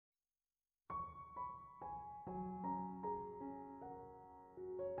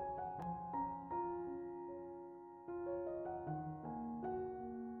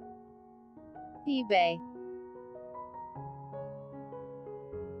eBay.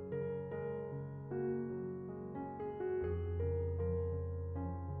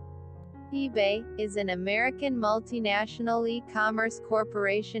 eBay is an American multinational e-commerce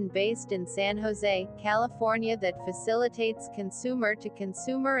corporation based in San Jose, California that facilitates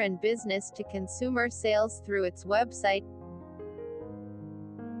consumer-to-consumer and business-to-consumer sales through its website.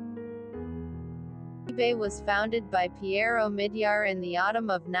 eBay was founded by Pierre Omidyar in the autumn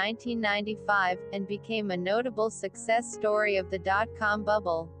of 1995, and became a notable success story of the dot-com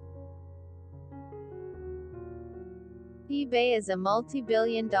bubble. eBay is a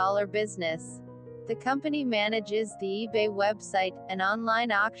multi-billion-dollar business. The company manages the eBay website, an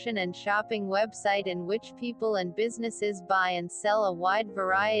online auction and shopping website in which people and businesses buy and sell a wide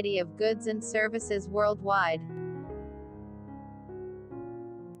variety of goods and services worldwide.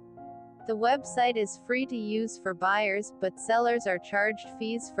 The website is free to use for buyers, but sellers are charged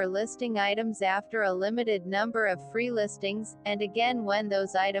fees for listing items after a limited number of free listings, and again when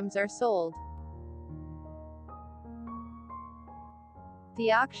those items are sold. The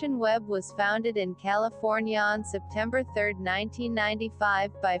Auctionweb was founded in California on September 3,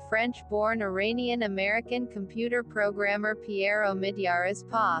 1995, by French-born Iranian-American computer programmer Pierre Omidyar as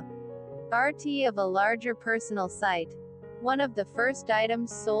RT of a larger personal site. One of the first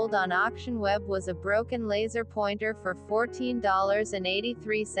items sold on Auctionweb was a broken laser pointer for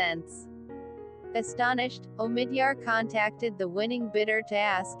 $14.83. Astonished, Omidyar contacted the winning bidder to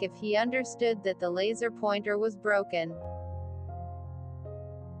ask if he understood that the laser pointer was broken.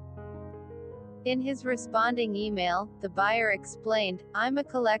 In his responding email, the buyer explained, "I'm a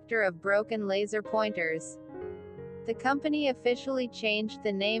collector of broken laser pointers." The company officially changed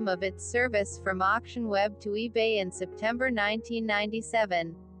the name of its service from Auctionweb to eBay in September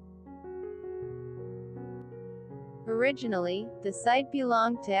 1997. Originally, the site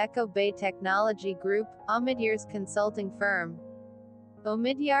belonged to eBay Technology Group, Omidyar's consulting firm.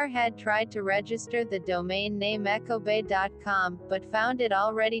 Omidyar had tried to register the domain name ecobay.com, but found it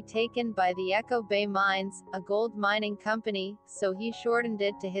already taken by the eBay Mines, a gold mining company, so he shortened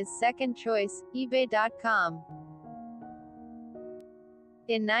it to his second choice, ebay.com.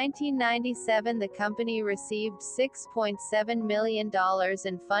 In 1997 the company received $6.7 million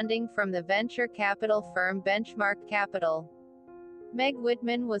in funding from the venture capital firm Benchmark Capital. Meg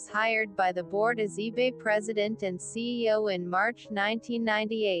Whitman was hired by the board as eBay president and CEO in March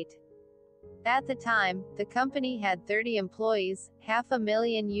 1998. At the time, the company had 30 employees,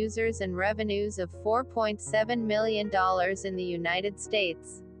 500,000 users and revenues of $4.7 million in the United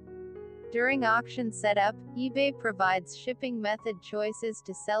States. During auction setup, eBay provides shipping method choices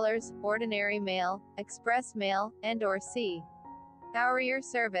to sellers: ordinary mail, express mail, and/or courier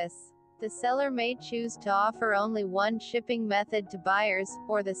service. The seller may choose to offer only one shipping method to buyers,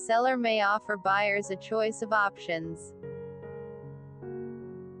 or the seller may offer buyers a choice of options.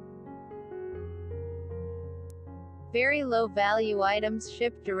 Very low-value items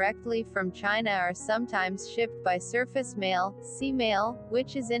shipped directly from China are sometimes shipped by surface mail, sea mail,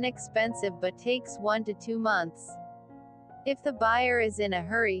 which is inexpensive but takes 1 to 2 months. If the buyer is in a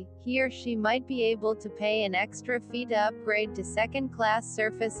hurry, he or she might be able to pay an extra fee to upgrade to second-class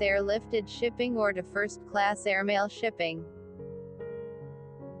surface airlifted shipping or to first-class airmail shipping.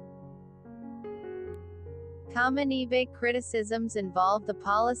 Common eBay criticisms involve the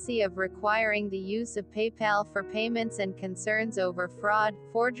policy of requiring the use of PayPal for payments and concerns over fraud,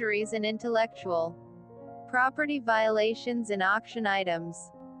 forgeries and intellectual property violations in auction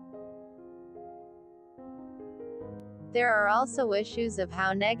items. There are also issues of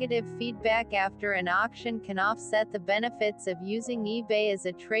how negative feedback after an auction can offset the benefits of using eBay as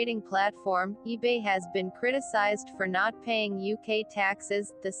a trading platform. eBay has been criticized for not paying UK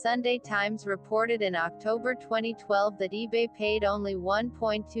taxes. The Sunday Times reported in October 2012 that eBay paid only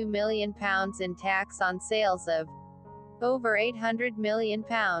 £1.2 million in tax on sales of over £800 million.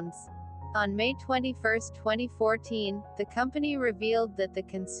 On May 21, 2014, the company revealed that the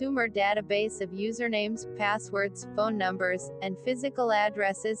consumer database of usernames, passwords, phone numbers, and physical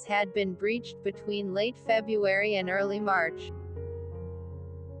addresses had been breached between late February and early March.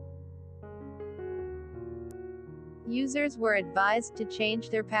 Users were advised to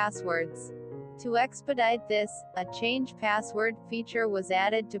change their passwords. To expedite this, a change password feature was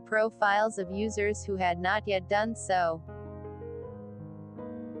added to profiles of users who had not yet done so.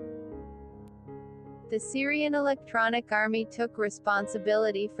 The Syrian Electronic Army took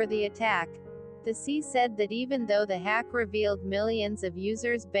responsibility for the attack. The C said that even though the hack revealed millions of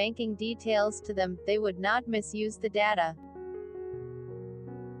users' banking details to them, they would not misuse the data.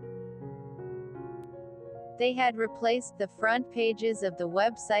 They had replaced the front pages of the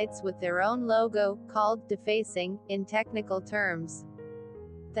websites with their own logo, called defacing, in technical terms.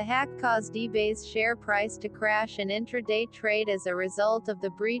 The hack caused eBay's share price to crash in intraday trade as a result of the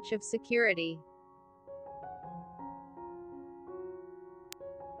breach of security.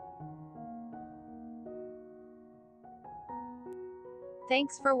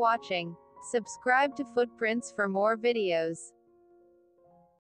 Thanks for watching. Subscribe to Footprints for more videos.